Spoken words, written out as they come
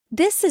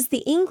This is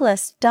the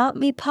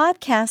English.me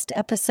podcast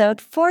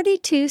episode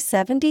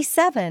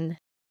 4277.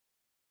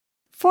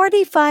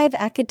 45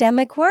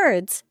 academic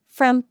words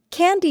from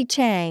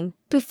Chang.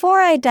 Before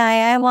I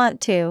die I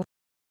want to.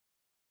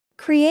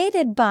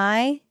 Created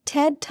by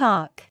TED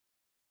Talk.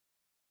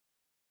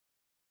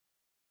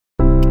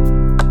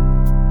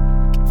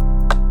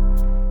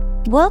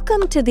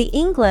 Welcome to the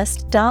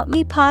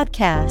English.me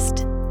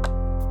podcast.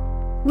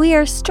 We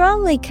are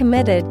strongly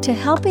committed to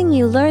helping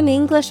you learn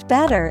English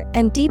better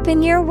and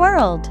deepen your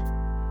world.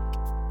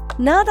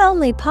 Not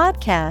only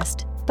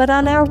podcast, but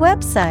on our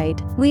website,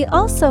 we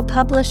also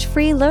publish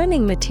free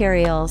learning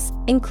materials,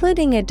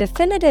 including a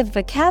definitive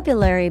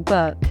vocabulary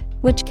book,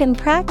 which can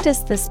practice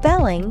the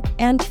spelling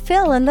and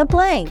fill in the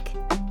blank.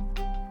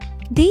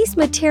 These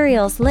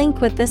materials link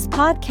with this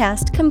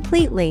podcast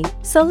completely,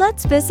 so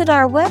let's visit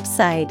our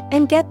website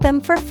and get them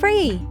for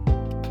free.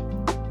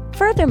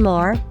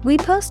 Furthermore, we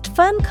post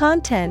fun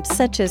content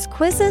such as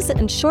quizzes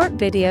and short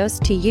videos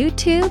to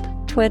YouTube,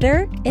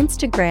 Twitter,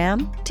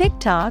 Instagram,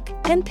 TikTok,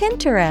 and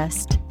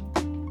Pinterest.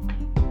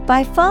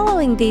 By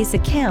following these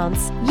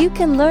accounts, you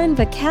can learn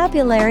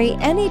vocabulary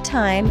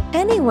anytime,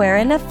 anywhere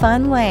in a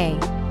fun way.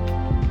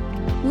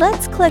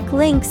 Let's click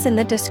links in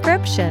the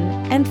description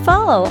and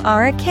follow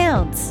our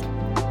accounts.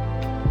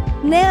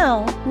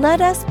 Now,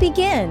 let us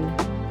begin.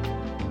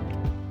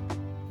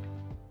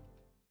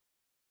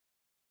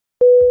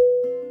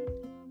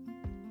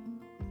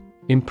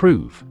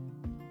 Improve.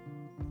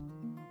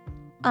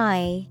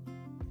 I-M-P-R-O-V-E.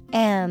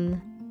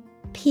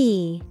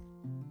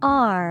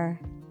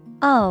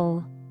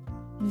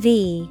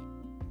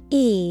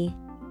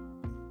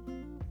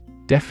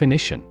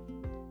 Definition: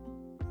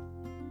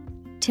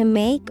 To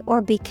make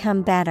or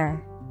become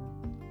better.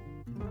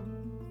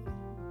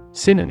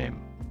 Synonym: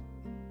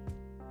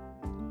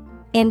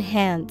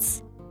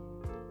 Enhance,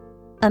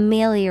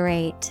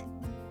 ameliorate,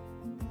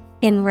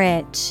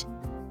 enrich.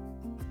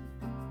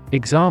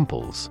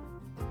 Examples: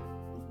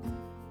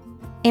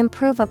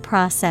 Improve a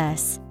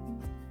process.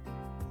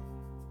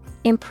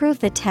 Improve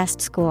the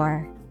test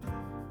score.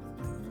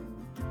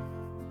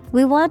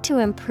 We want to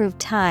improve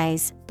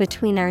ties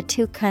between our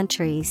two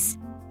countries.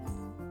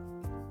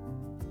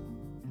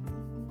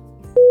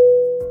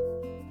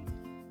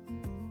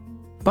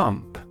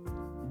 Bump.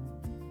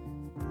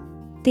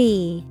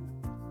 B-U-M-P.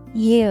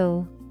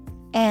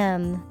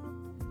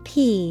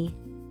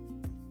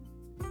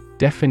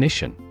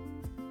 Definition: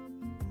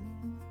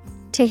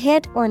 To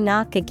hit or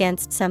knock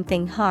against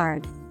something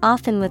hard,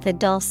 often with a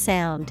dull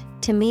sound,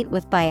 to meet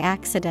with by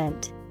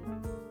accident.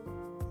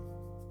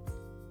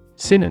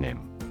 Synonym: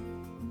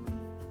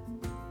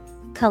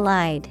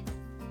 Collide,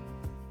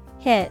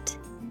 hit,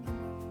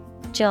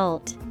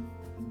 jolt.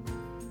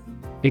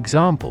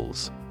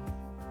 Examples: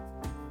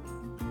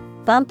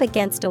 Bump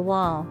against a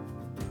wall.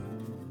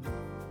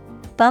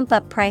 Bump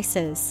up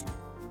prices.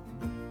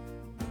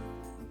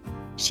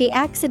 She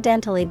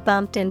accidentally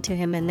bumped into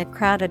him in the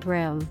crowded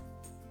room.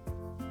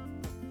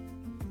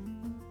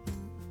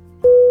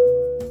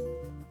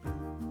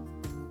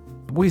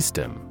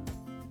 Wisdom.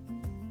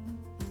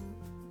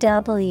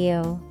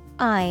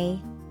 W-I-S-D-O-M.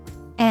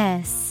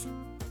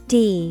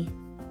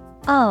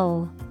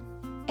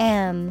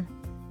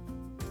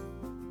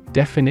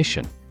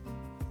 Definition: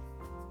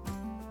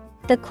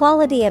 The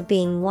quality of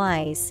being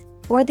wise,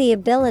 or the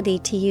ability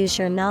to use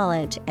your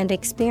knowledge and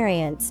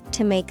experience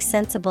to make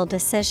sensible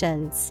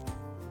decisions.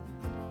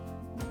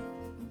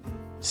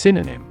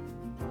 Synonym: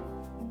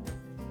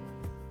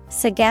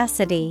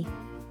 Sagacity,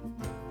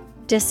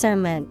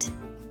 discernment,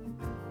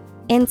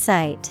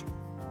 insight.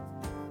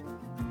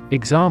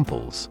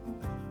 Examples: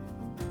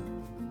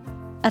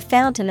 A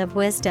fountain of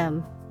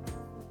wisdom.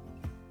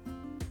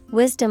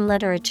 Wisdom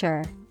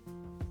literature.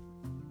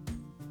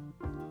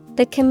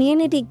 The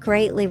community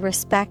greatly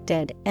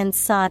respected and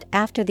sought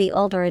after the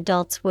older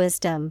adults'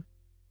 wisdom.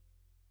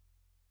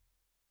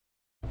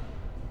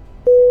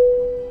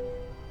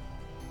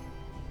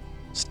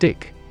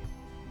 Stick.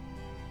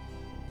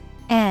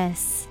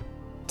 S-T-I-C-K.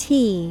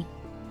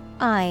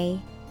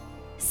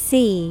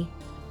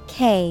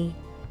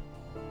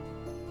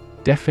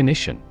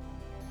 Definition: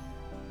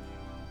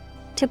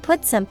 To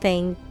put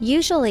something,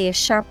 usually a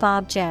sharp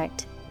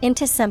object,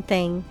 into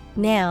something,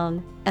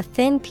 noun, a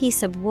thin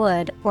piece of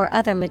wood or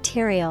other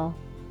material.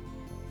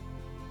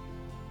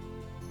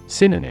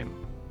 Synonym: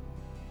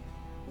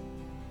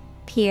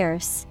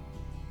 Pierce,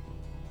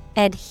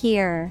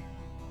 adhere,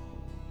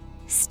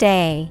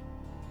 stay.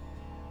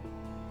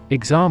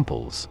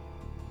 Examples: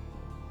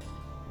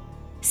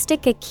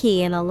 Stick a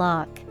key in a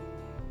lock.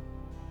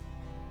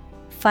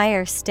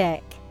 Fire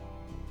stick.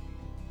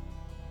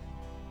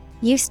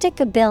 You stick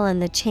a bill in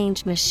the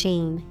change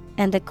machine,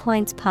 and the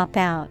coins pop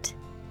out.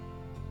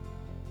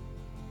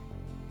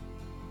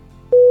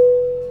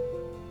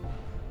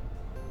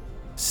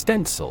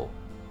 Stencil.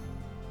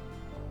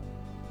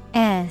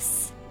 S-T-E-N-C-I-L.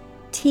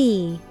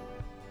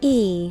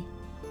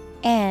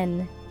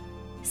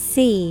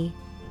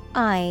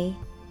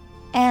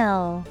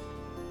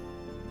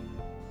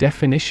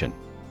 Definition: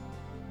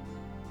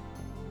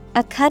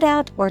 A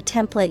cutout or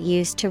template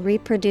used to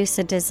reproduce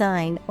a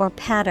design or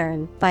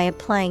pattern by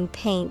applying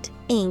paint,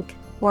 ink,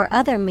 or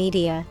other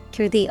media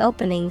through the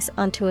openings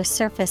onto a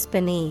surface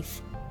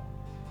beneath.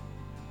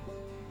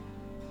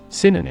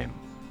 Synonym: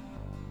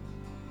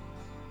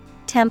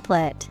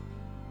 Template,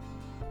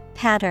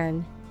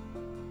 pattern.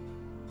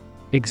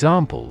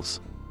 Examples: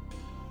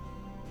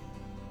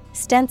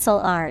 Stencil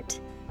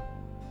art,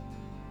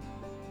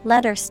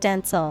 letter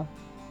stencil.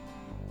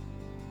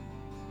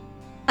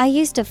 I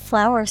used a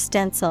flower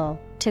stencil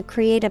to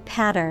create a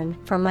pattern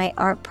for my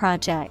art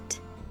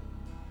project.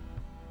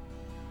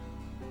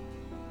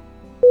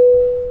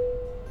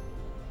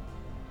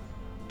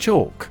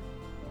 Chalk.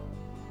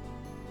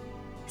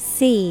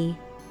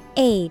 C-H-A-L-K.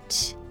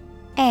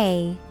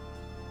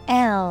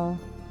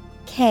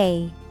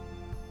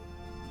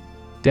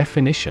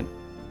 Definition: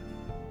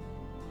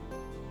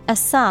 A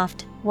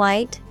soft,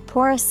 white,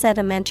 porous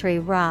sedimentary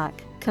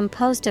rock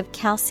composed of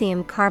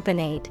calcium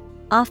carbonate,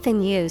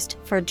 often used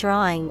for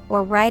drawing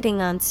or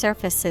writing on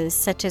surfaces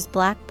such as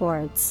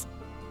blackboards.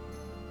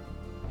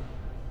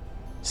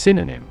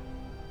 Synonym: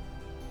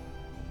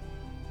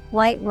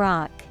 White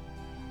rock,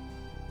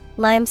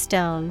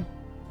 limestone,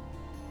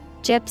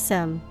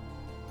 gypsum.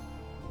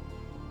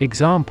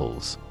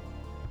 Examples: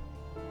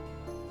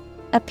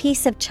 A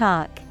piece of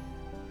chalk,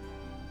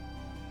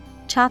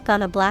 chalk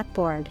on a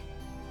blackboard.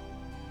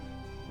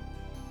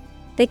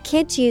 The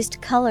kids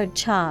used colored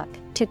chalk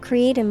to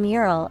create a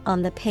mural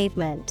on the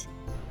pavement.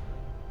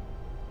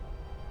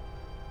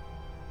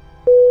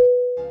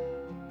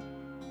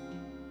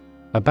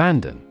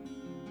 Abandon.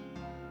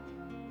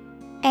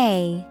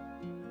 A-B-A-N-D-O-N.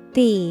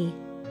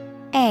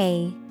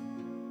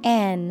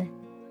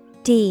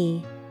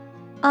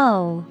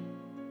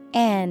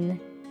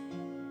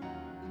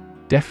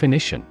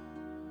 Definition: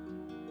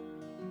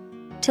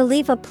 To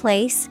leave a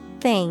place,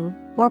 thing,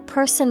 or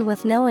person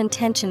with no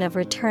intention of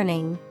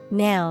returning.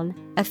 Noun,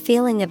 a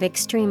feeling of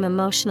extreme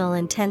emotional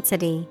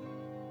intensity.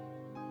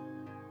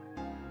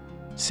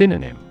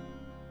 Synonym: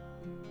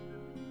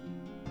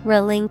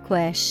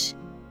 Relinquish,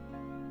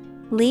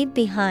 leave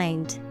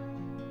behind,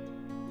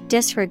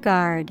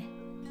 disregard.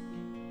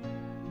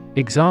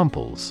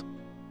 Examples: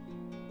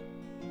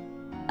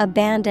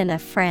 Abandon a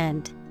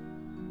friend,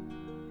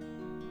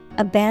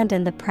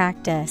 abandon the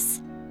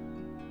practice.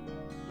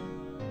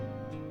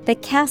 The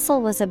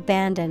castle was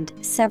abandoned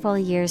several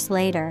years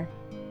later.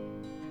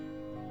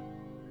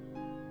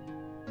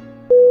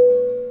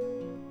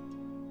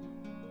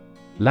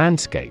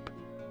 Landscape.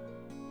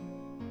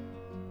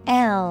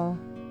 L-A-N-D-S-C-A-P-E.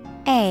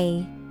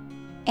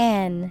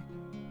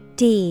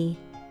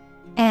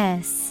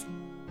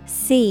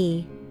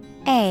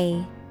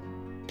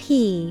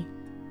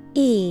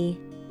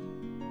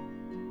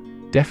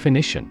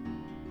 Definition: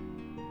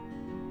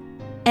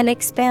 An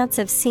expanse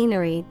of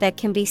scenery that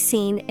can be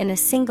seen in a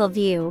single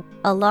view,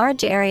 a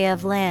large area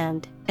of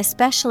land,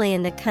 especially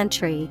in the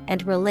country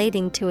and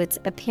relating to its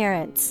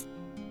appearance.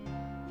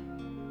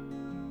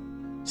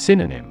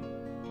 Synonym: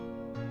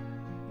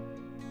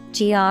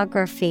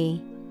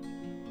 Geography,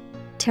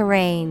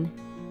 terrain,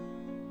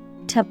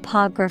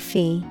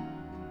 topography.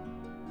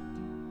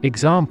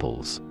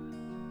 Examples: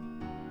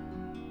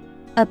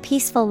 A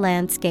peaceful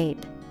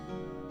landscape,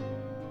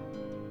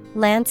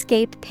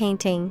 landscape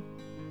painting.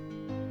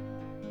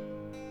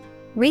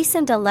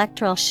 Recent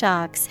electoral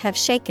shocks have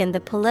shaken the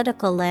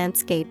political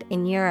landscape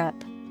in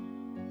Europe.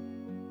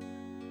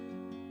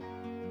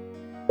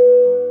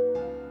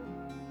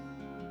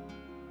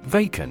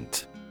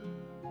 Vacant.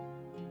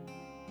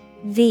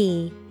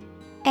 V-A-C-A-N-T.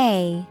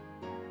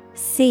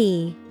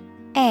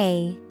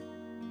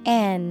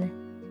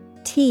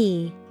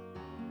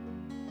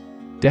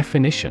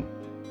 Definition: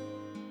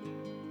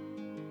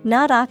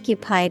 Not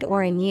occupied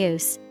or in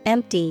use,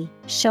 empty,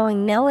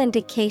 showing no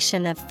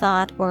indication of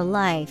thought or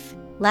life,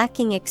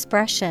 lacking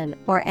expression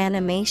or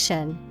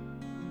animation.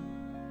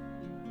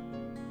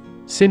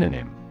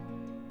 Synonym: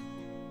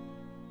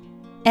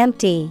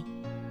 Empty,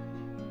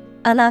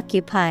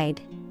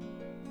 unoccupied,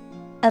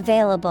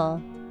 available.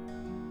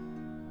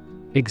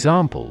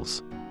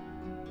 Examples: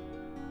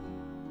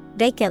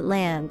 Vacant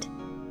land,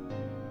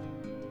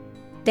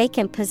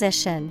 vacant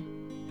position.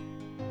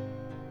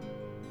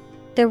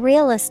 The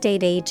real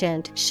estate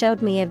agent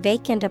showed me a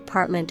vacant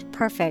apartment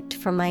perfect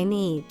for my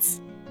needs.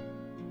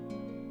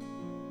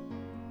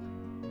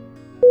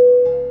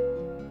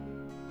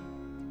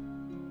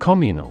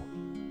 Communal.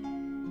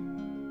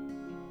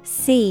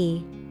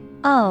 C-O-M-M-U-N-A-L.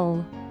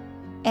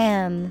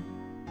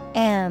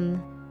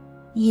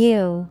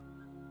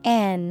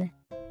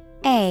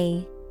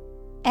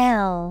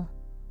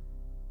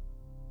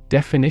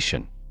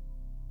 Definition: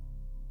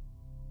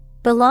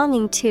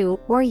 Belonging to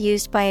or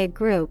used by a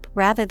group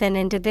rather than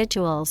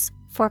individuals,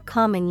 for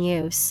common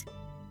use.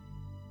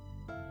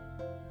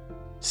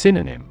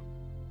 Synonym: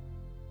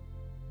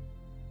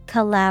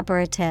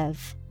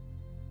 Collaborative,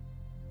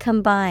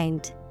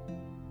 combined,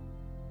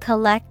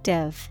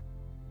 collective.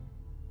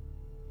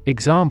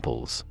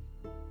 Examples: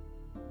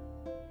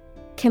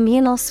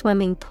 Communal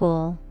swimming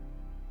pool,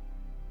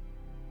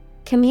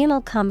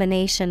 communal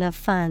combination of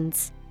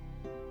funds.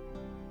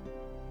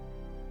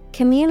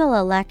 Communal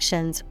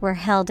elections were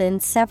held in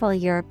several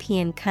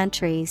European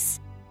countries.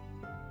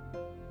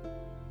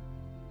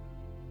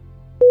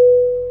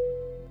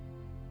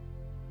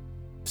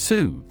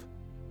 Soothe.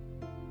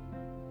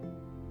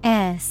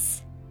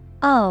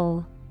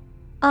 S-O-O-T-H-E.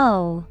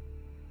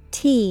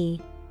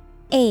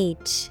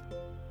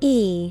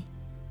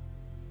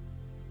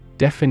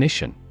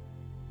 Definition: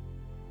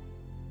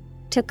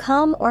 to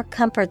calm or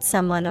comfort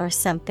someone or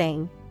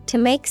something, to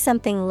make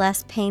something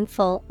less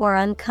painful or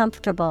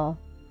uncomfortable.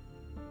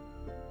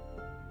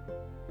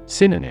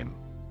 Synonym: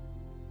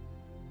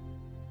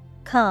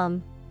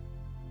 Calm,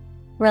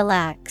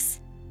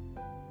 relax,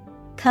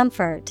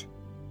 comfort.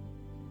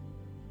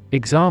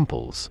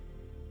 Examples: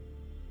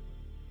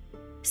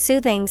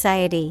 Soothe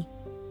anxiety.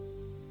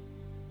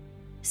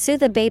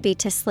 Soothe a baby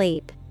to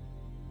sleep.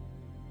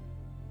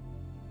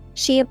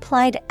 She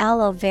applied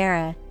aloe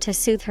vera to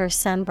soothe her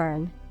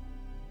sunburn.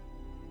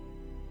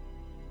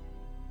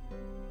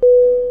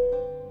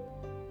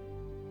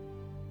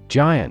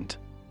 Giant.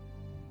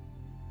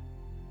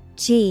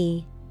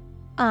 G-I-A-N-T.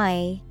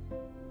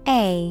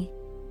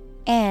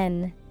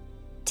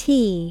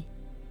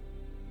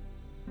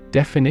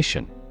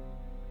 Definition: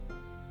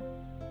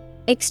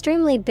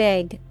 extremely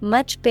big,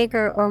 much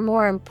bigger or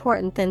more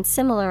important than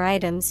similar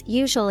items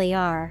usually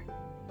are.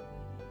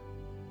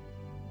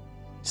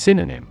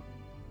 Synonym: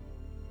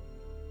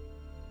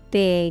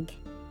 Big,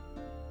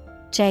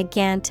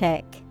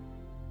 gigantic,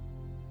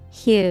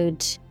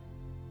 huge.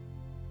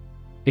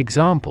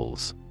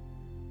 Examples: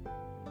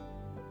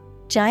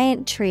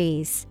 giant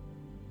trees.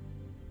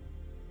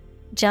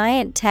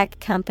 Giant tech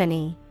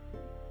company.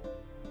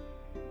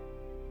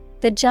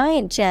 The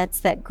giant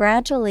jets that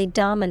gradually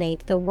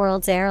dominate the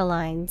world's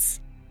airlines.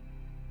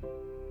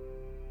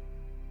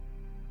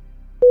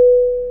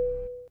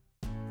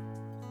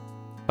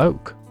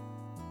 Oak.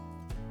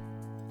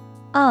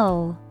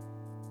 O-A-K.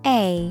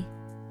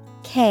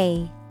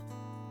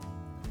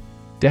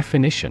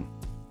 Definition: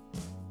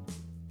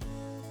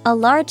 a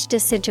large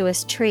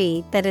deciduous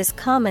tree that is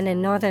common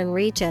in northern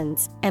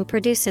regions and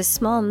produces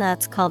small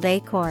nuts called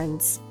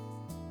acorns.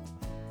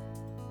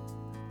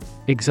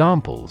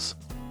 Examples: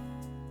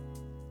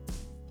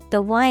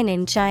 the wine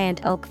in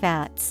giant oak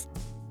vats.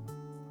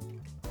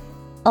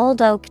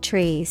 Old oak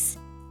trees.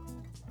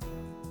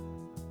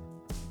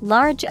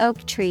 Large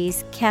oak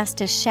trees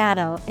cast a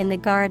shadow in the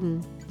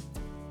garden.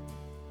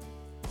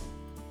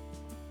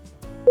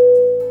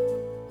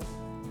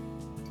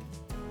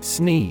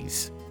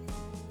 Sneeze.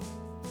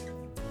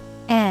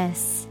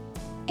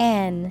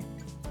 S-N-E-E-Z-E.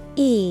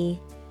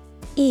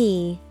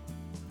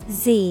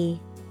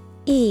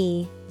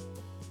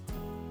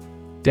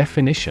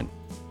 Definition: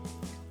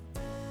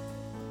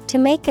 to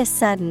make a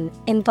sudden,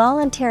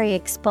 involuntary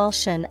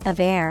expulsion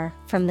of air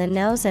from the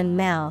nose and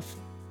mouth,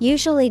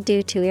 usually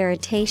due to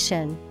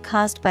irritation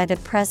caused by the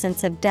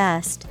presence of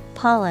dust,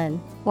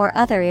 pollen, or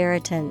other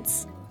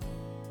irritants.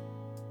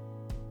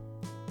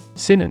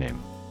 Synonym: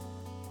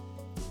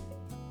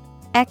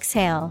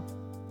 exhale,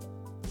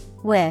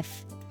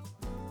 whiff,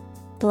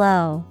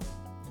 blow.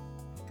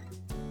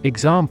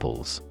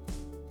 Examples: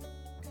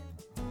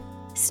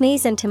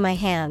 sneeze into my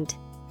hand.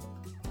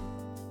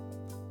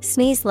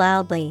 Sneeze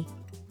loudly.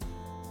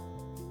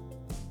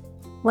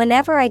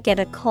 Whenever I get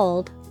a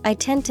cold, I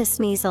tend to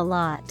sneeze a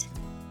lot.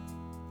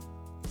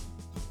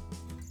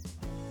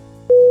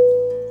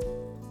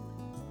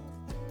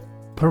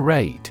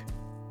 Parade.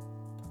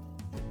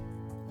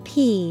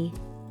 P-A-R-A-D-E.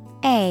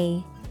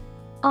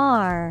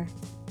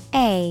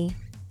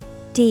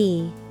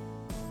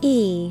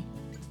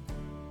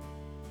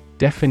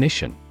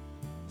 Definition: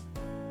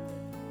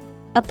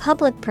 a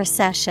public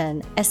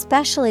procession,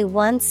 especially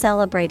one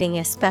celebrating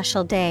a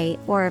special day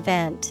or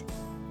event.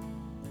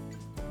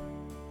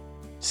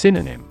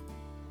 Synonym: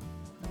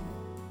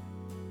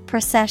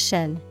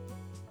 procession,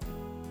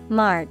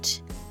 march,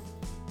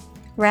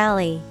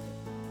 rally.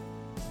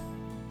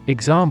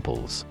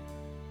 Examples: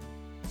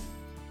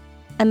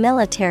 a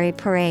military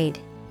parade.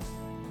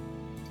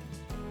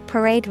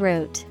 Parade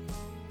route.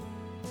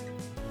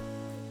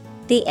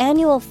 The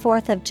annual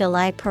 4th of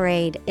July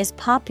parade is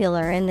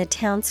popular in the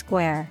town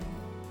square.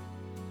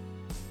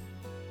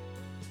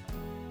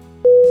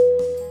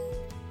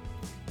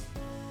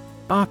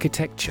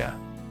 Architecture.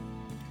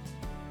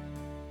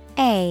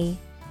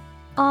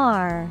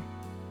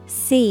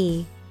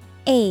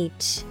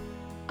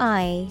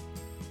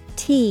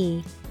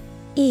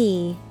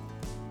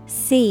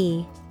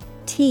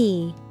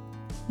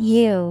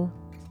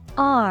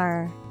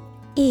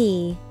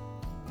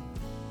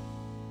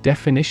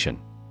 Definition: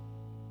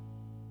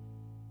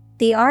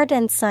 the art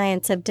and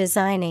science of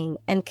designing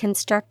and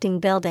constructing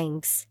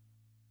buildings.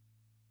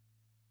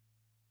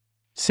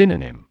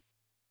 Synonym: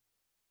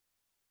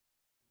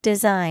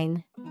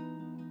 design,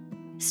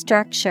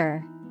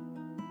 structure,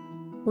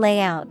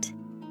 layout.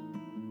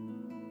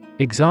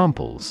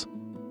 Examples: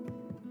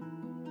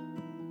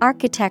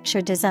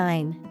 architecture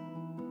design.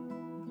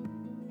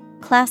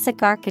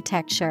 Classic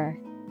architecture.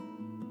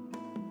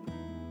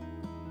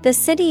 The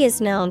city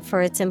is known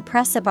for its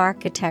impressive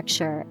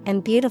architecture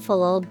and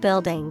beautiful old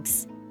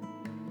buildings.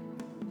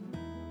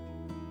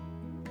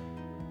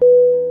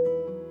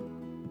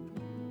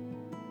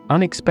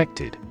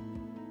 Unexpected.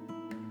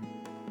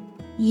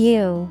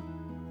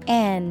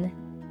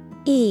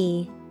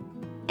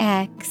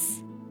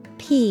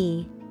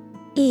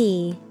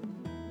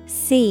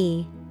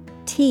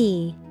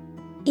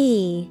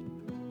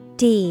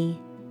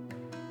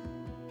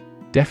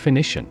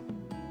 Definition.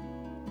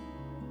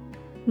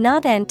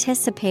 Not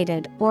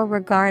anticipated or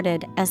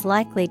regarded as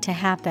likely to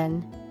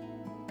happen.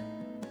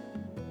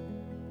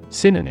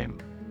 Synonym.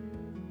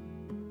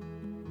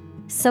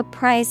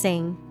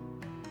 Surprising,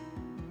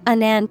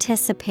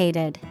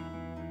 unanticipated,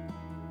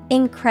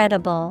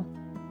 incredible.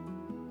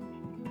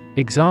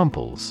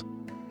 Examples.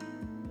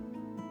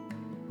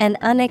 An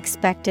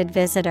unexpected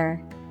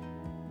visitor.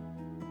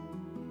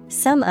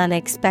 Some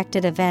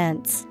unexpected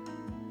events.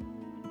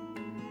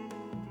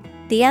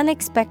 The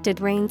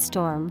unexpected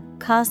rainstorm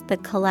caused the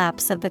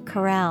collapse of the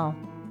corral.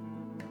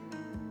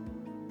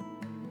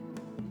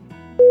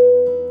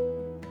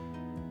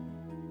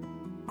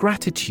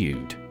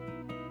 Gratitude.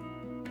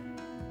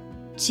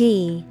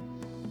 GRATITUDE.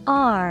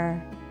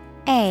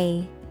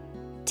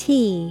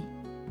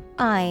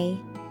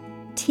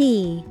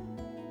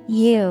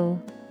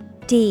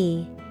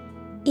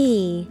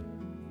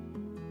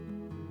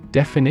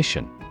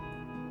 Definition.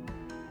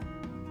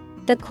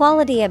 The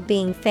quality of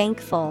being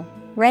thankful,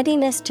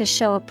 readiness to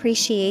show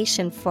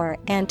appreciation for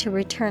and to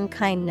return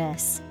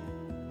kindness.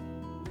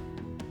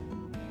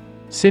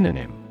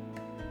 Synonym.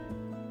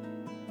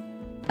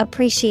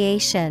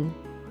 Appreciation,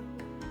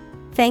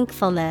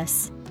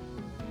 thankfulness,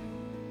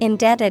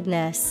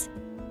 indebtedness.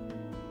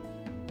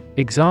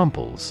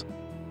 Examples.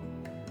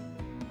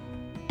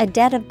 A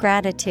debt of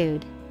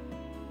gratitude.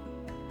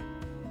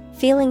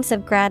 Feelings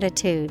of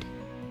gratitude.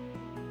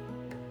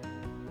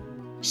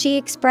 She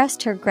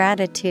expressed her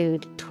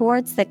gratitude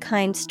towards the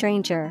kind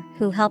stranger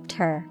who helped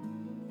her.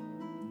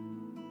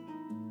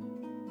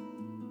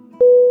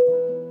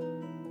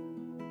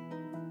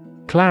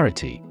 Clarity.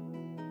 CLARITY.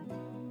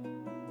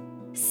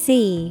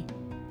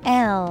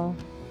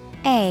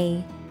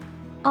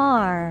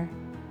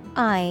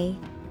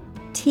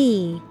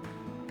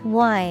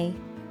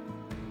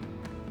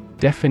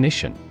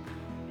 Definition.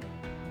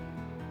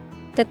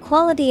 The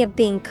quality of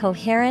being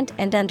coherent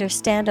and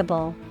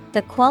understandable,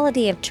 the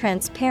quality of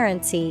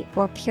transparency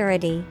or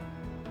purity.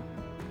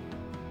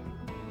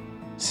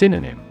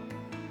 Synonym.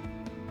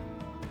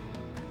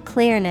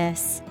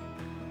 Clearness,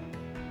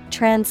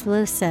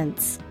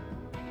 translucence,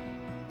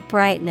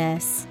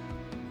 brightness.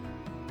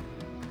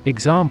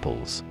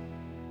 Examples.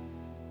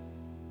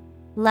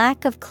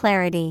 Lack of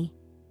clarity.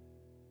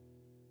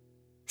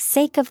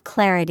 Sake of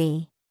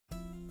clarity.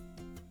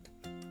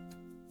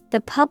 The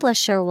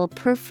publisher will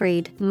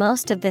proofread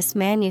most of this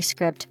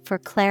manuscript for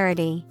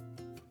clarity.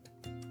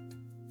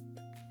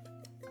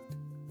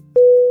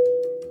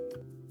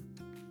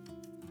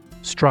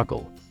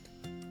 Struggle.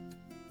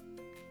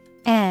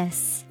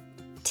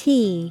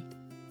 STRUGGLE.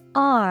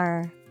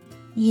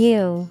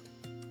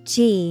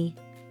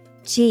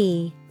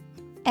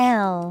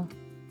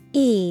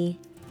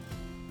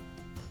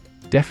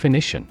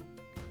 Definition.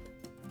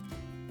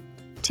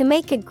 To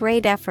make a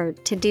great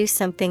effort to do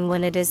something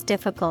when it is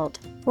difficult,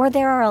 or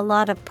there are a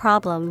lot of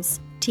problems,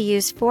 to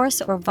use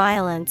force or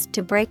violence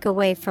to break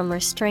away from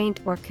restraint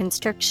or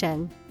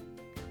constriction.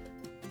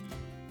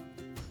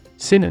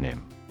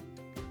 Synonym.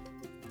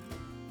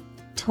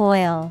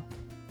 Toil,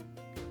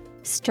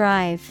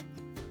 strive,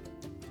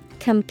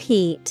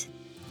 compete.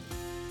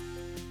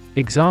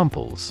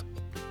 Examples.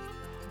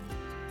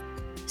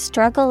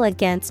 Struggle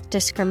against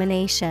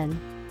discrimination.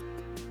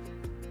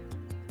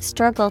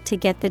 Struggle to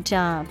get the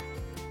job.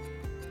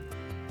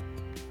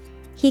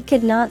 He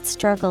could not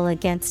struggle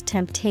against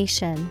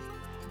temptation.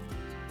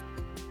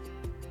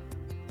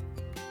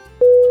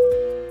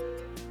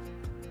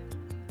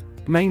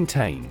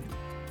 Maintain.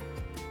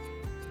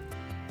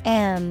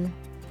 MAINTAIN.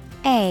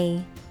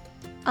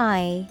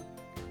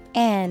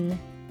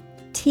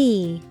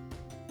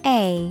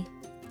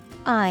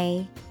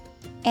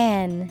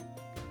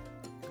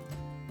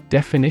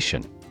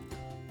 Definition.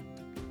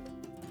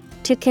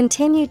 To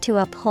continue to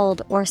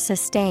uphold or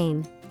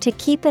sustain, to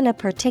keep in a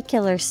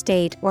particular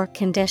state or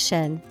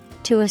condition,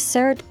 to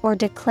assert or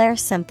declare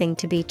something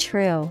to be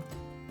true.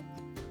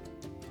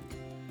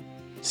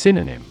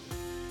 Synonym.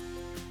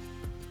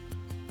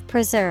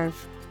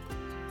 Preserve,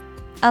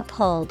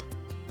 uphold,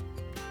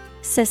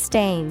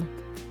 sustain.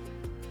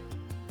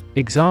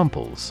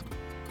 Examples.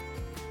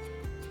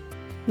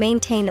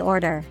 Maintain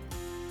order.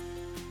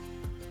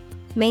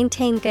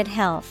 Maintain good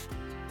health.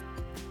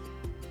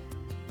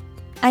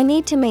 I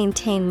need to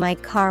maintain my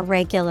car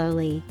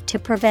regularly to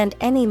prevent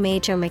any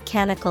major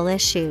mechanical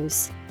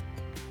issues.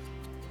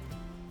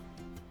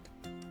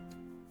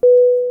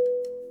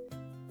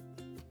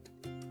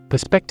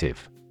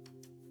 Perspective.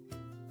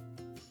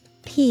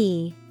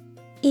 PERSPECTIVE.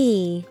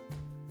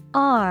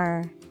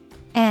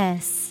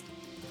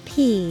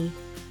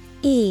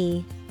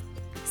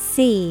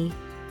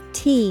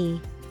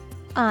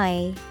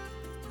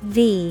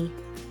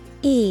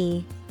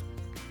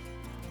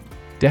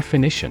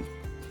 Definition.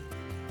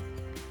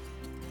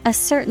 A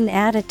certain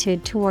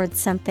attitude towards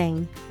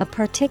something, a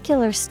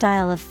particular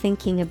style of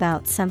thinking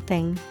about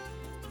something.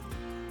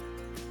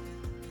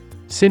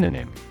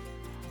 Synonym: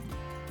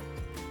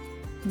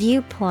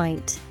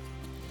 Viewpoint,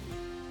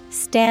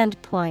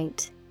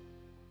 standpoint,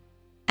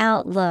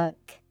 outlook.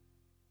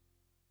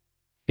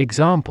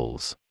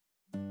 Examples: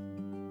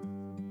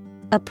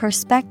 A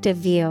perspective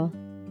view.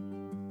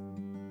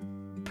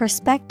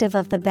 Perspective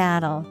of the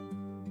battle.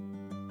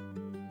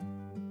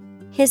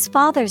 His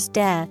father's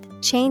death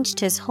changed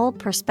his whole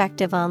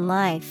perspective on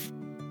life.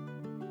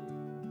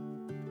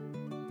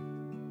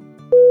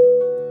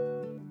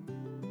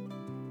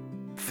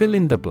 Fill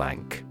in the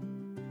blank.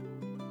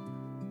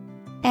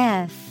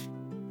 FILLINTHE.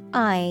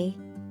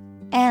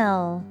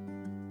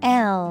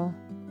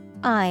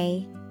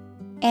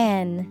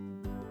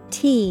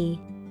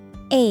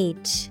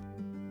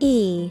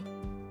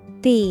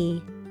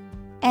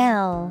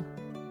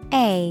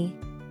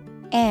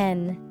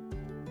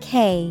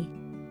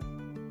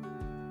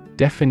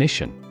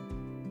 Definition: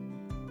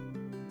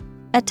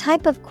 A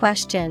type of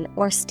question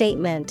or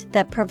statement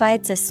that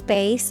provides a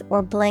space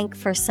or blank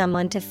for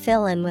someone to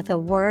fill in with a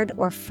word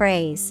or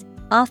phrase,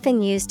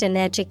 often used in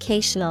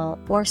educational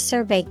or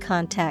survey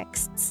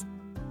contexts.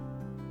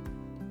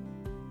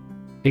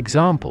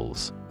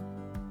 Examples: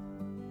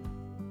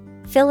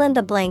 Fill in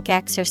the blank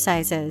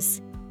exercises.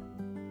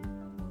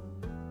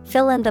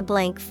 Fill in the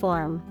blank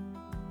form.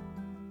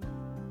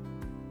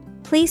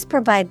 Please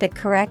provide the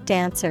correct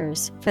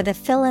answers for the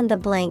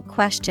fill-in-the-blank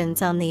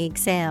questions on the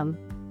exam.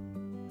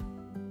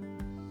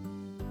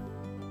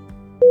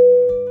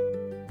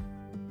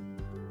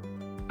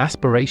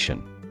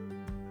 Aspiration.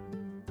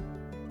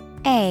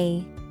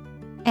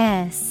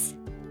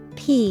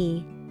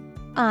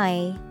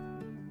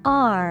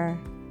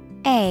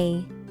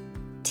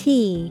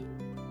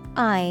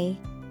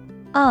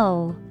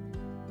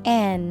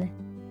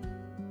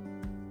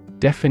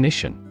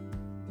 Definition: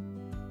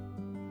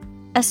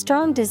 A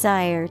strong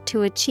desire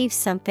to achieve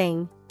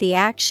something, the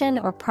action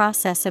or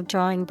process of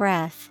drawing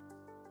breath.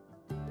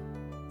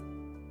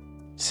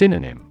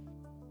 Synonym: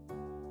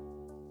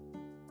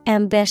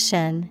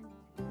 Ambition,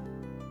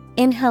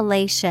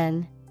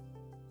 inhalation,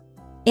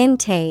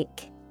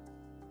 intake.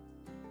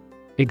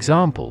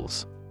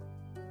 Examples: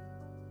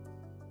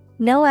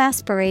 No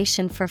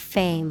aspiration for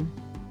fame.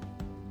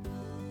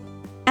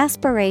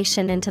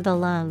 Aspiration into the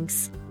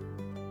lungs.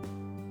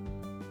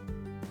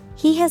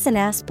 He has an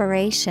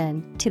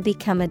aspiration to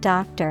become a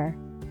doctor.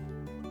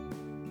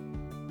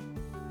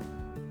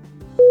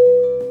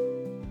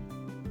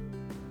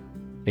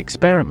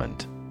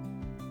 Experiment.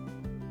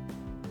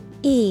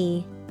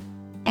 EXPERIMENT.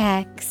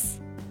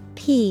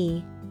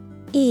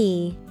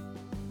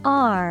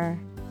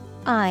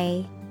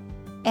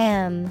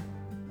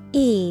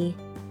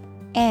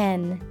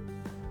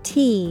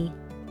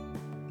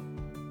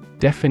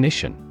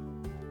 Definition: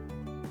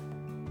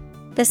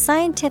 The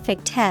scientific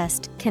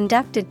test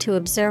conducted to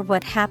observe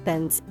what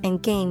happens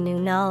and gain new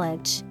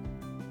knowledge.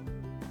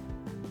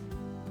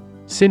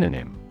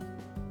 Synonym: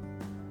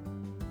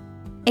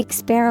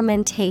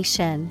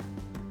 Experimentation,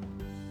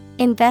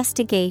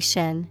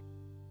 investigation.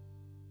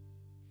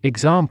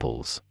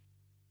 Examples: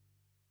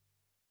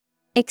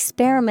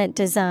 Experiment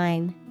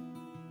design.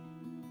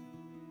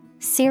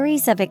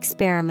 Series of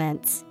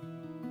experiments.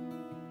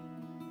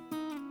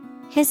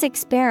 His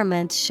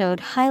experiments showed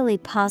highly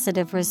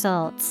positive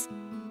results.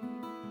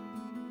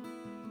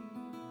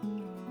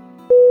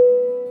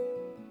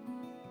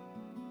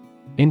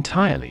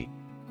 Entirely.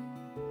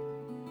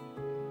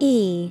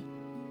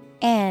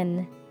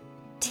 ENTIRELY.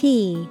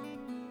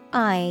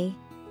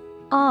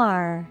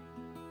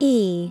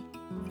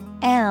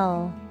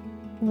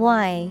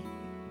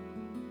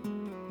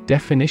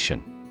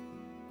 Definition: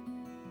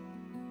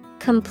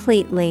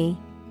 Completely.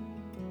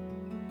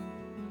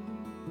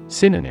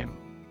 Synonym: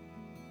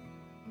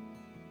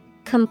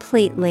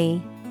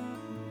 Completely,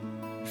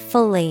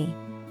 fully,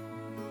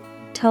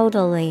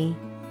 totally.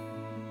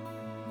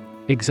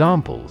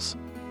 Examples: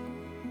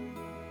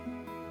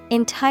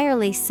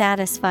 Entirely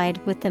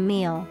satisfied with the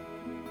meal.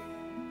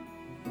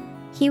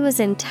 He was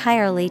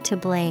entirely to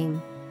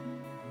blame.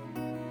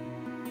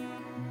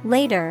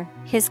 Later,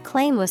 his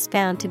claim was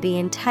found to be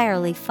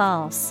entirely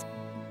false.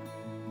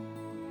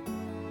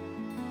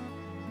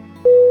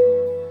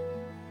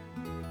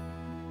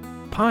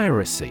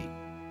 Piracy.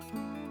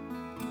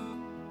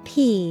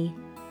 PIRACY.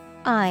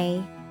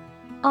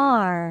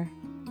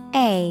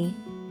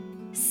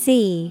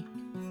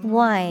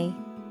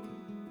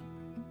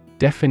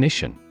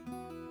 Definition: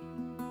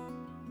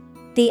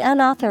 The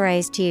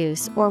unauthorized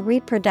use or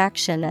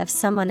reproduction of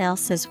someone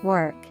else's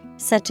work,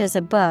 such as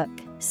a book,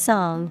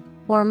 song,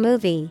 or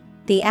movie,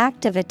 the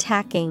act of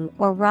attacking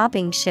or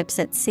robbing ships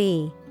at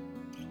sea.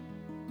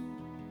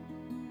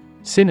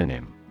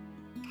 Synonym: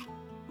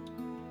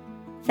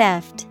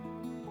 Theft,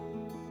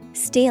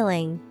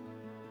 stealing,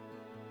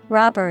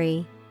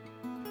 robbery.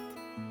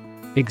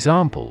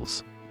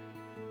 Examples: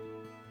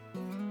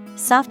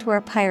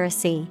 Software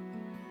piracy.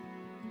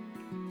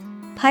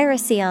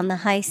 Piracy on the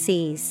high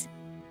seas.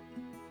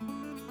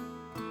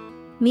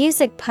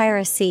 Music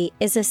piracy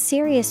is a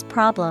serious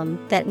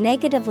problem that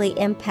negatively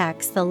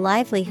impacts the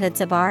livelihoods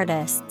of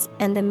artists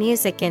and the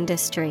music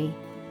industry.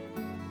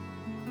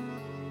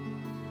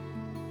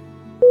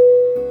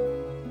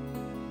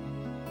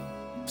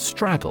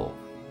 Straddle.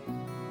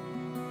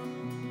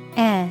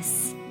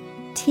 S-T-R-A-D-D-L-E.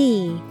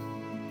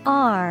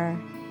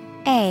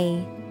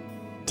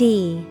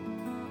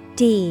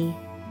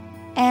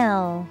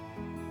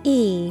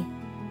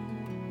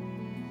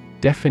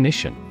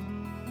 Definition: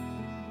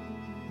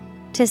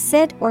 to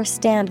sit or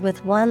stand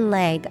with one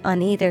leg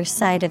on either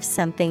side of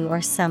something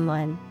or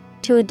someone.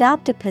 To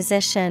adopt a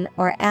position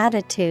or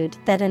attitude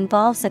that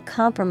involves a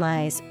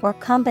compromise or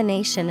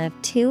combination of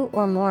two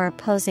or more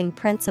opposing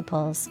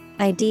principles,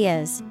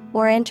 ideas,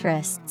 or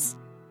interests.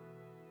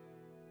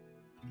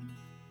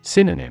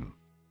 Synonym: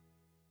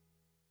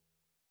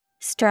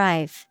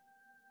 strive,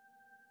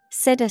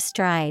 sit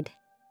astride,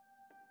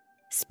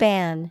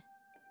 span.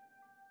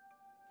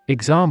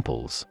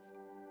 Examples: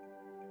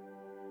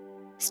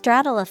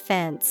 straddle a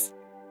fence,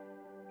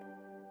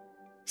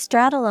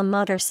 straddle a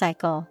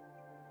motorcycle.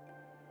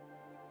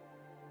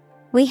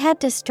 We had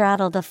to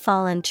straddle the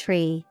fallen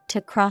tree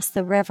to cross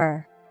the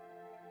river.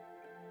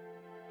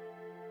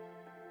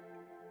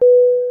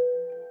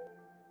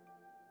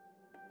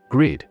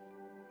 Grid.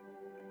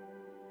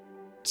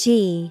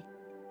 G-R-I-D.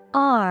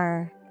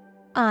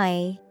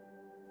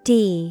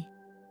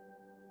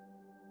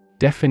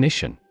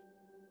 Definition: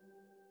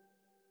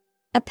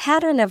 a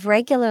pattern of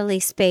regularly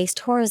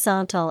spaced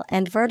horizontal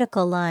and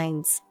vertical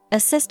lines, a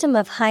system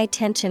of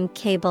high-tension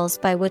cables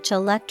by which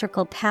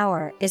electrical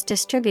power is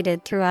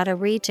distributed throughout a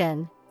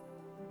region.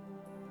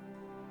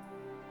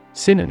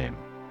 Synonym: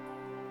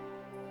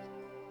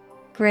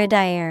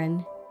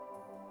 gridiron,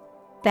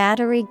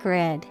 battery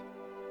grid,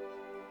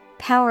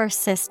 power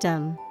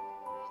system.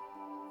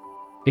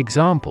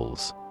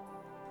 Examples: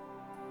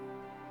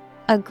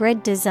 a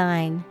grid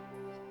design,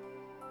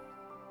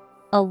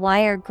 a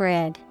wire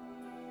grid.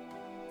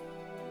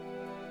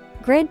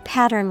 Grid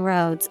pattern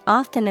roads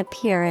often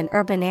appear in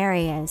urban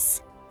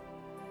areas.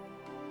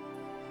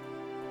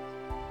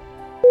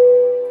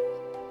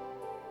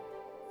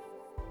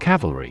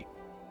 Cavalry.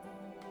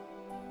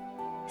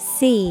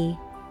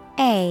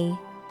 C-A-V-A-L-R-Y.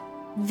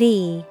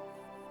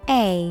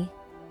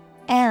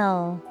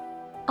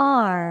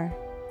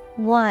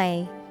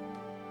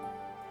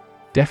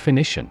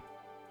 Definition: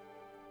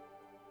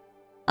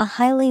 a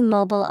highly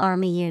mobile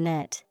army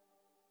unit.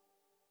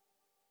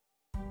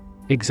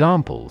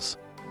 Examples: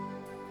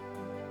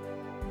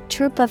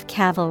 troop of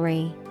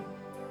cavalry,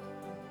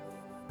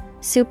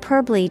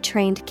 superbly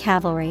trained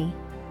cavalry.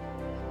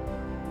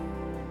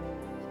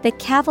 The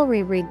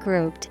cavalry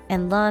regrouped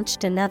and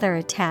launched another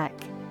attack.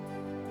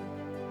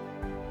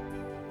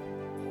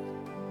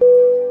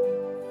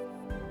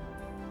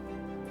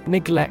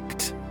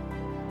 Neglect.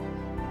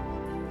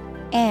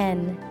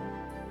 N-E-G-L-E-C-T.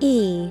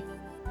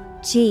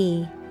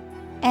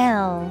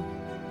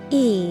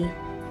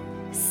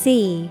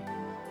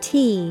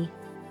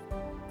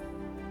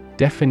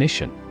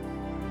 Definition: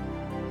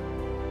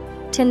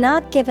 to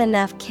not give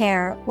enough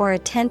care or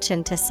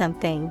attention to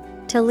something,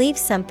 to leave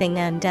something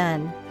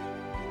undone.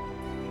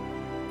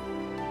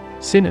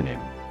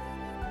 Synonym: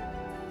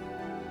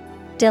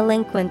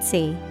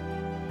 delinquency,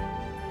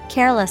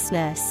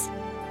 carelessness,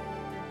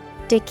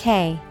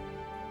 decay.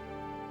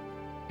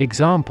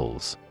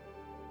 Examples: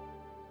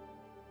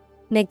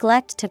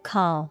 neglect to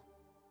call,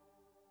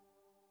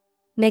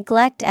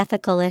 neglect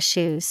ethical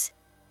issues.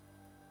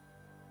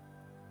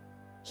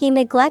 He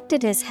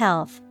neglected his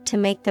health to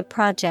make the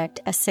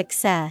project a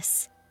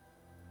success.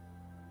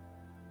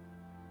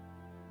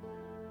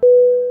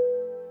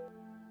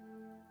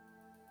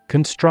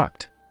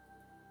 Construct.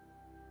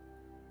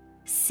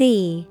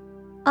 C-O-N-S-T-R-U-C-T.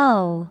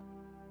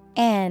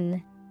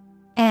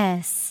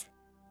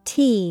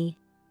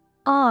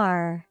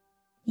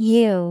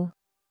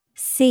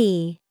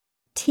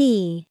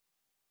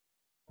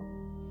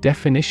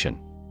 Definition: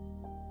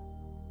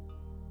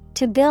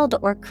 to build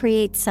or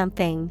create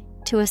something,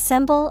 to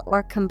assemble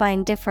or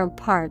combine different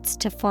parts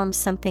to form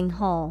something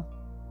whole.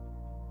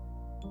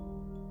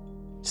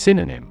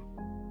 Synonym: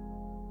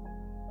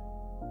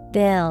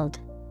 build,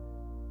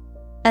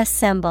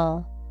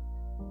 assemble,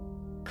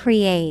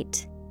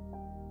 create.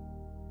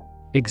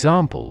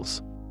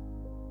 Examples: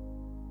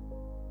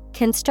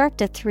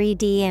 construct a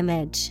 3D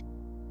image,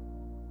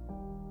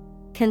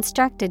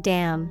 construct a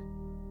dam.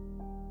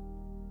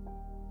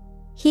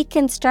 He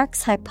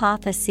constructs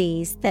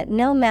hypotheses that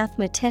no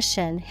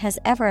mathematician has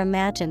ever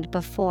imagined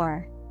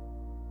before.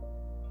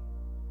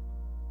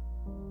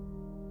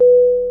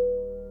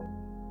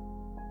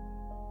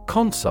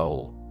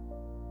 Console.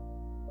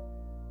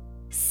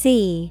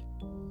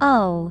 C-O-N-S-O-L-E.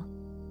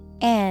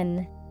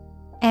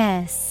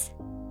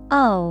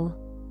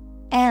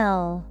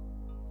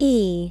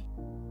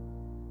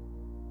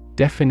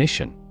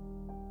 Definition: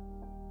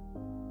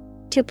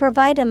 to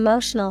provide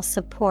emotional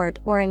support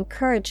or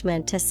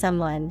encouragement to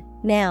someone.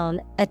 Noun,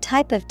 a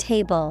type of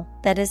table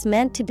that is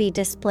meant to be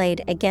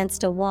displayed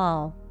against a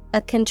wall,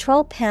 A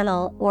control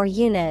panel or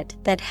unit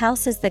that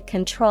houses the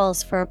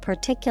controls for a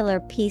particular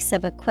piece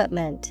of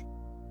equipment.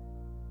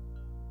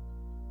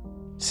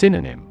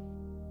 Synonym: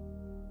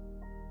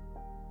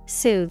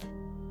 Soothe,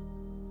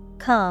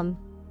 calm,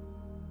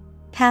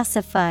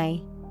 pacify.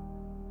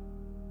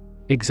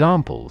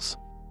 Examples: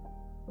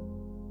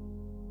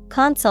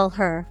 Console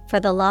her for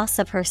the loss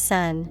of her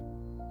son.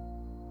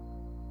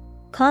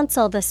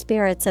 Console the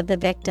spirits of the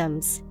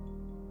victims.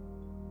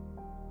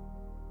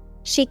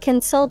 She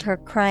consoled her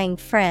crying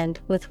friend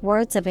with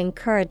words of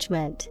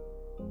encouragement.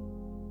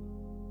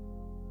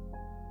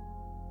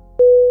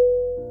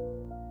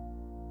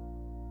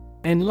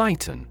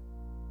 Enlighten.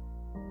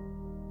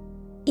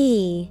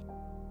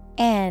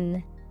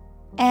 ENLIGHTEN.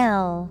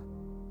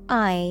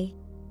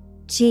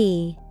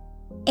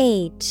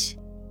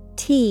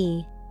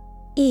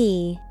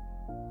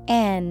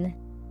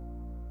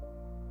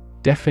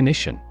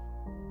 Definition: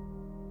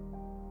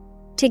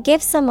 To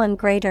give someone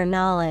greater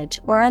knowledge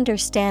or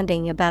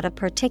understanding about a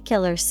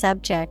particular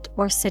subject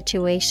or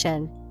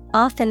situation,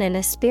 often in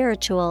a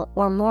spiritual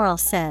or moral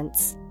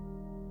sense.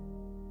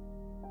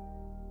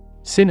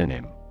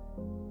 Synonym: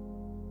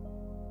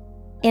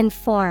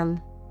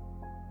 Inform,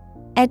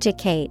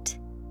 educate,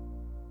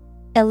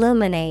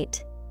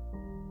 illuminate.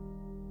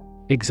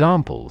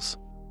 Examples: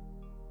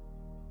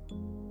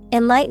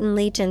 Enlighten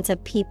legions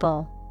of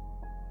people.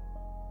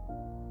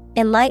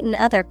 Enlighten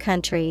other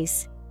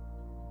countries.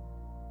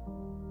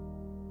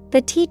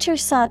 The teacher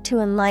sought to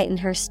enlighten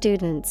her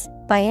students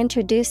by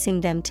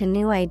introducing them to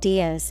new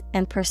ideas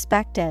and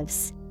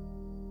perspectives.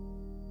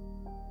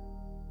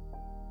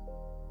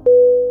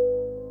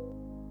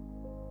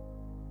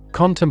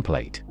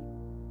 Contemplate.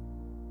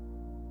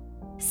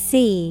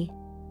 CONTEMPLATE.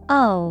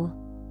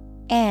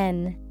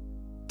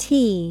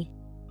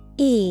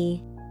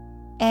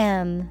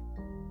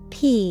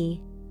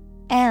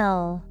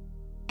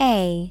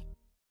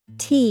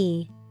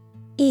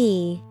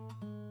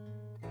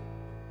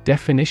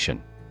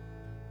 Definition: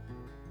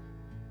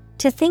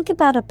 To think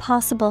about a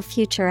possible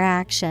future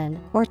action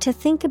or to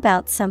think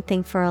about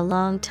something for a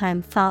long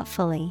time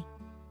thoughtfully.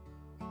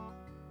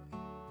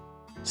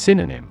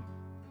 Synonym: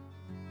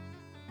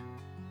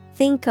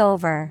 Think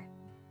over,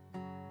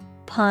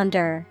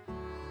 ponder,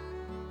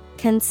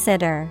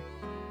 consider.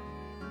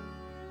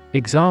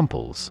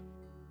 Examples: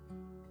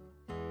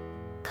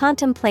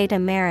 Contemplate a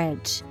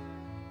marriage.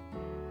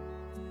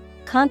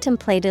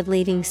 Contemplated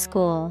leaving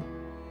school.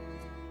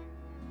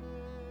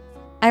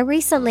 I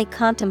recently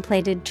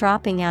contemplated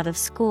dropping out of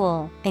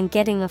school and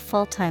getting a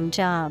full-time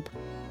job.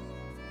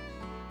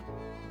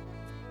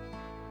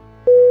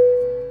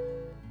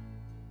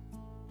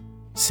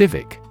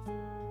 Civic.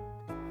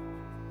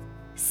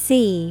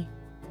 CIVIC.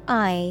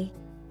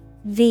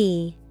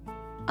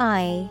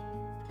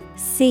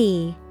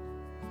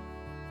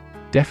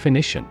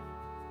 Definition: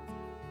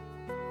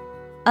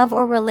 Of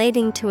or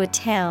relating to a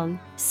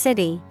town,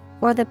 city,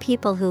 or the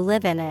people who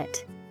live in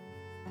it.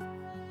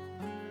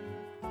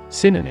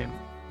 Synonym: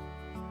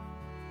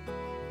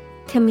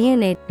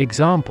 Community.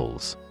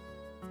 Examples: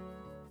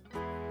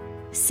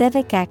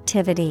 Civic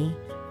activity.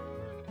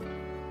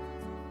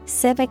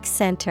 Civic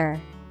center.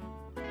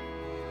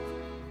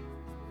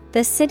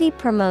 The city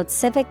promotes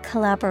civic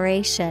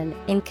collaboration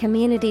in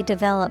community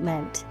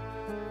development.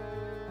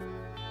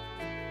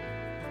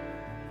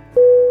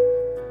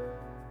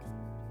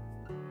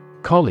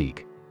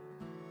 Colleague.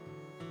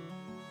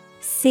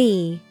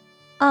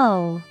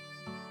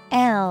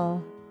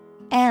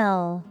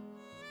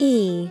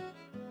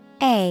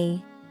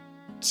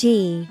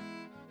 COLLEAGUE.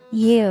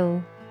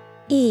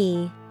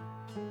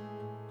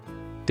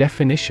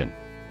 Definition: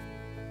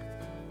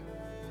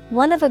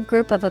 One of a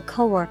group of a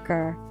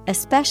coworker,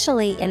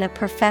 especially in a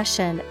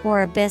profession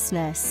or a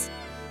business.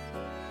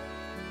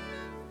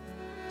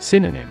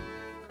 Synonym: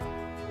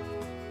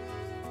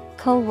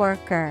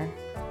 Coworker,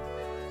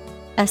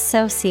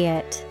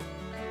 associate,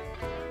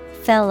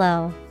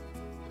 fellow.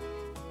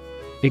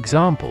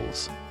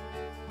 Examples: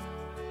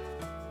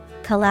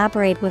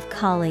 Collaborate with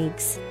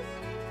colleagues.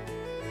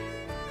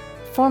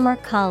 Former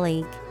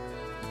colleague.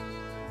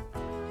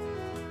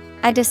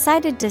 I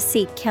decided to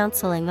seek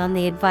counseling on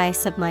the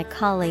advice of my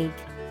colleague.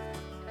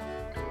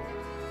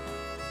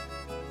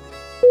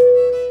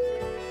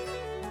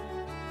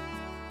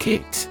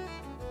 Kit.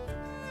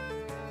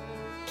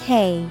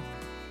 KIT.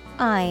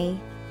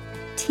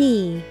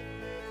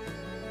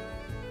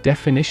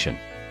 Definition: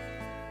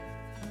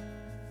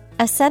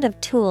 A set of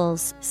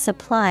tools,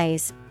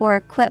 supplies, or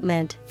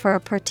equipment for a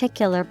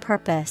particular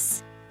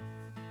purpose.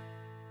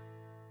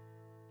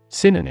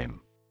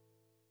 Synonym: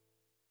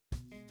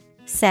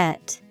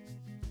 Set,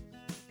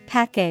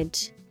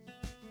 package,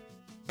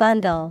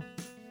 bundle.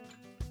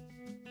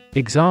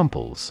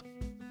 Examples: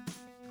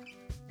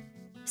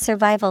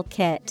 Survival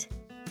kit.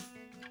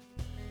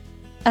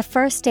 A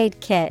first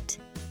aid kit.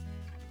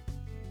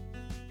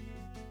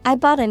 I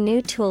bought a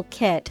new tool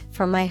kit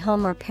for my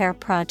home repair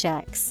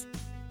projects.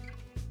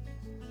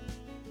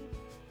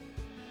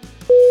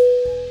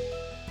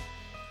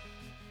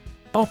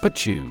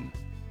 Opportune.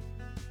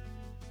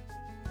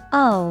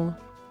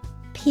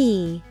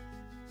 OPPORTUNE.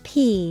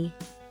 P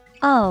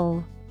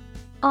O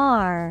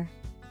R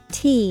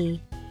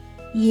T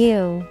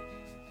U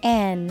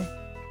N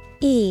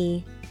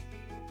E.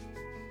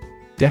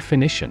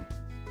 Definition: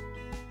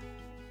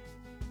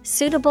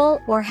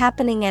 Suitable or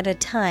happening at a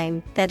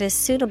time that is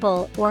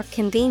suitable or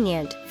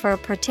convenient for a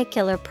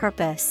particular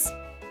purpose.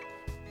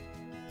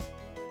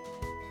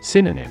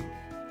 Synonym: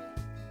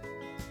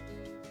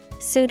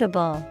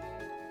 Suitable,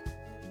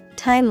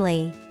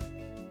 timely,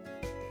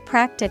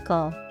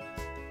 practical.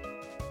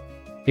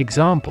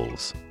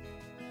 Examples: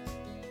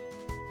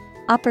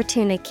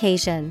 Opportune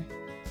occasion.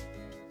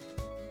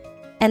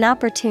 An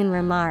opportune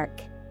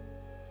remark.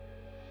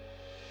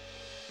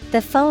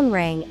 The phone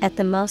rang at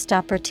the most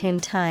opportune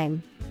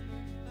time.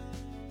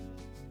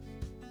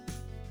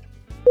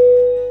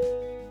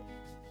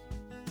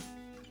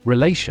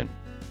 Relation: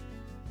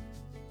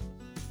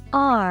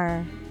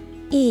 R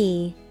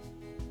E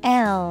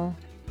L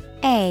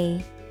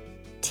A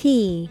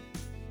T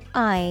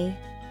I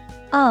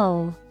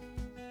O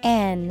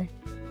N.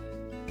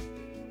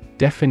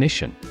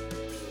 Definition: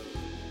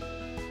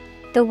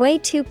 The way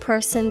two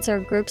persons or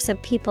groups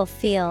of people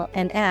feel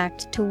and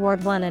act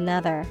toward one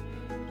another.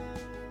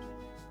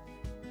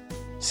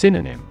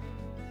 Synonym: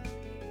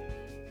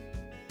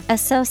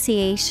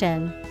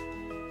 Association,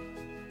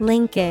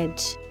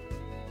 linkage,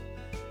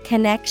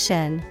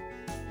 connection.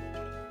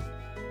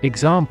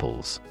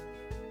 Examples: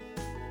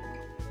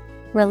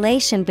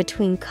 Relation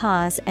between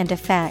cause and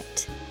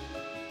effect.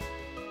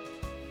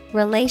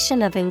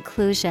 Relation of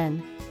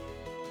inclusion.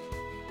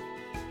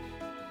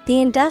 The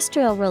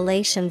industrial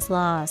relations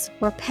laws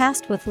were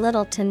passed with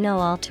little to no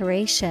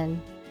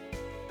alteration.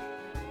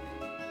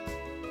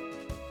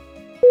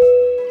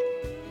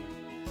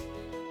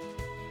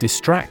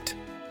 Distract: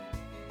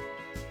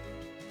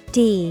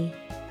 D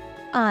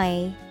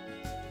I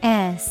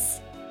S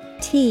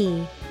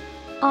T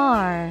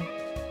R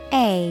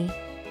A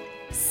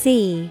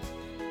C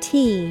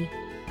T.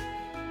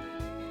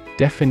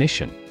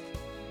 Definition: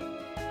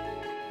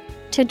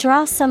 To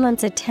draw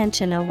someone's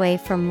attention away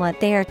from what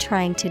they are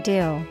trying to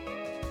do.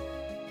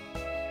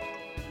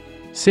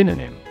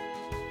 Synonym: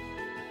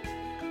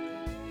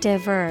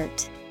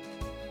 Divert,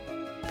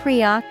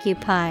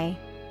 preoccupy,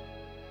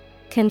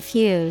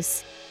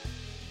 confuse.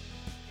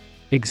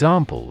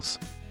 Examples: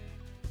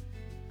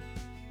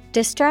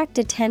 Distract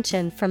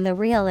attention from the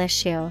real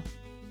issue.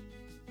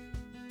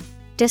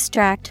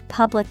 Distract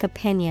public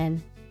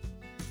opinion.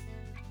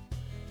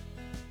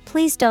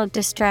 Please don't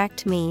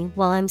distract me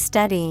while I'm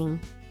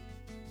studying.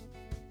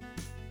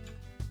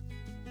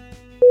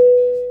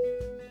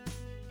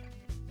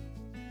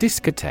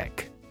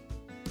 Discotheque: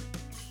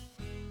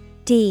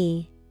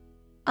 D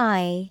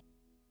I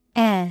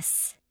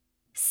S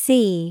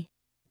C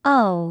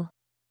O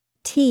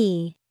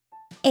T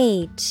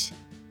H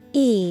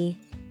E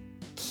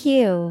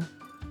Q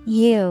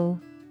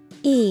U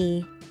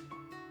E.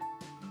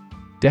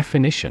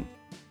 Definition: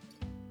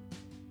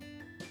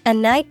 A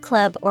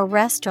nightclub or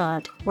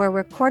restaurant where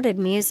recorded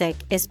music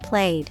is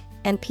played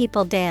and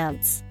people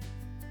dance.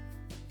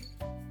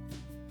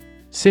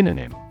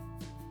 Synonym: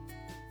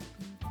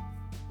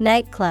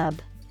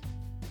 Nightclub,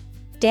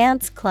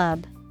 dance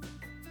club,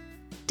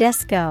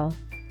 disco.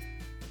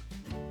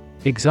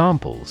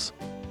 Examples: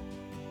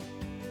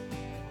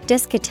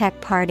 Discotheque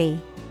party.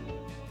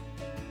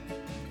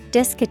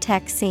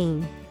 Discotheque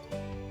scene.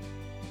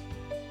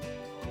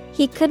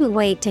 He couldn't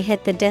wait to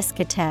hit the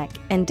discotheque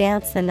and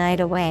dance the night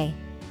away.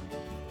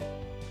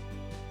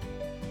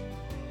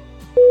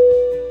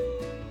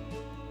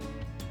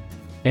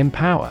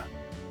 Empower: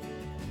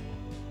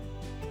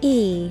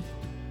 E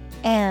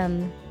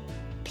M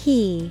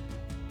P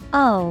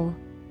O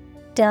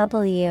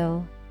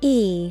W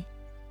E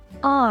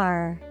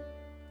R.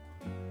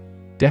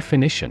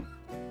 Definition: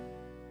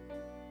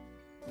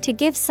 To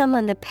give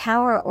someone the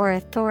power or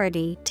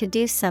authority to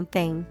do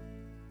something.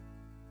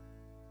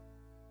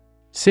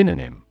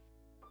 Synonym: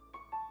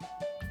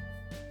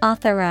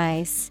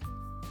 Authorize,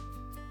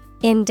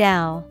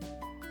 endow,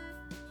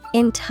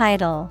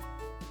 entitle.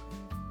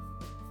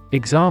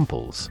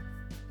 Examples: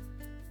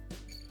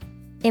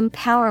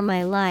 Empower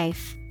my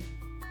life.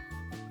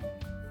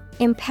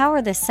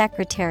 Empower the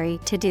secretary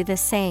to do the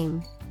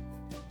same.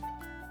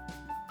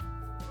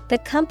 The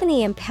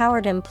company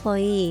empowered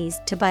employees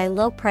to buy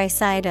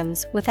low-price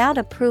items without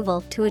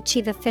approval to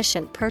achieve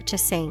efficient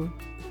purchasing.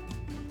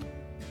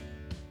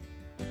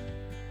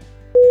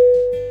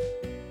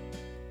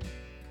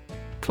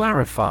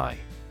 Clarify: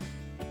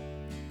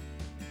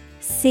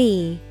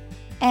 C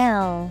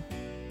L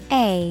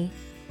A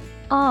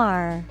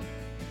R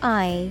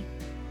I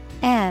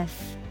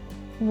F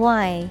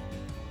Y.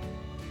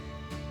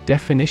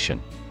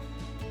 Definition: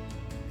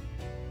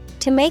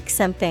 To make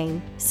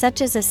something,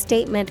 such as a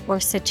statement or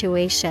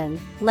situation,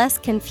 less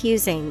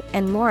confusing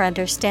and more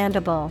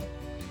understandable.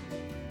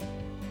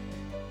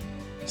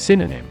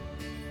 Synonym: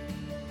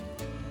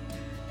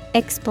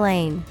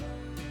 Explain,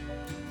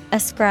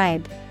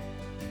 ascribe,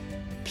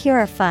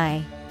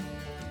 purify.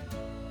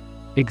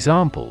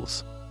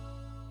 Examples: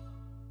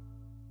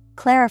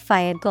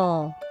 Clarify a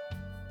goal.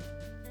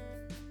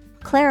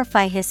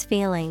 clarify his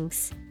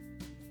feelings.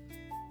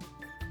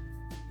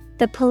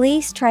 The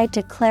police tried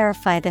to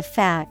clarify the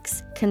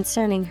facts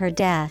concerning her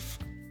death.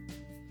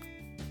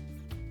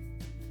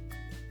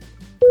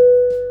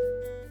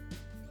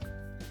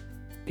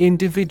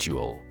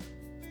 Individual.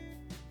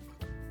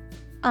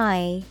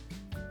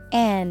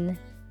 INDIVIDUAL.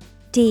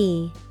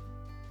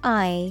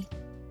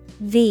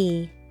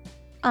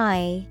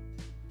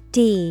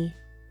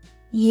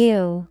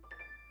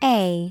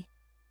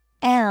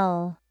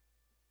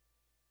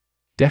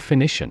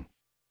 Definition.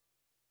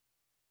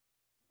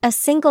 A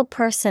single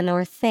person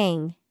or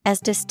thing, as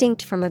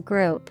distinct from a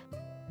group.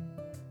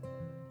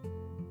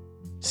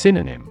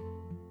 Synonym.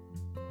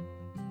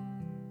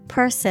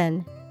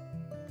 Person,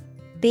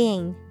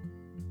 being,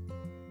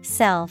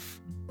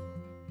 self.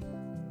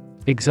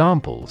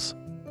 Examples.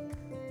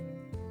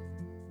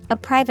 A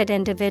private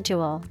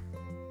individual.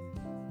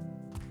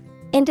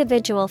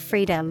 Individual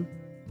freedom.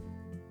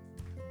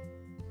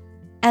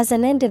 As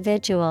an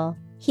individual,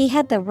 he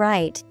had the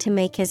right to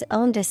make his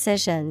own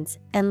decisions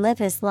and live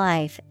his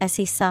life as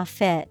he saw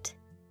fit.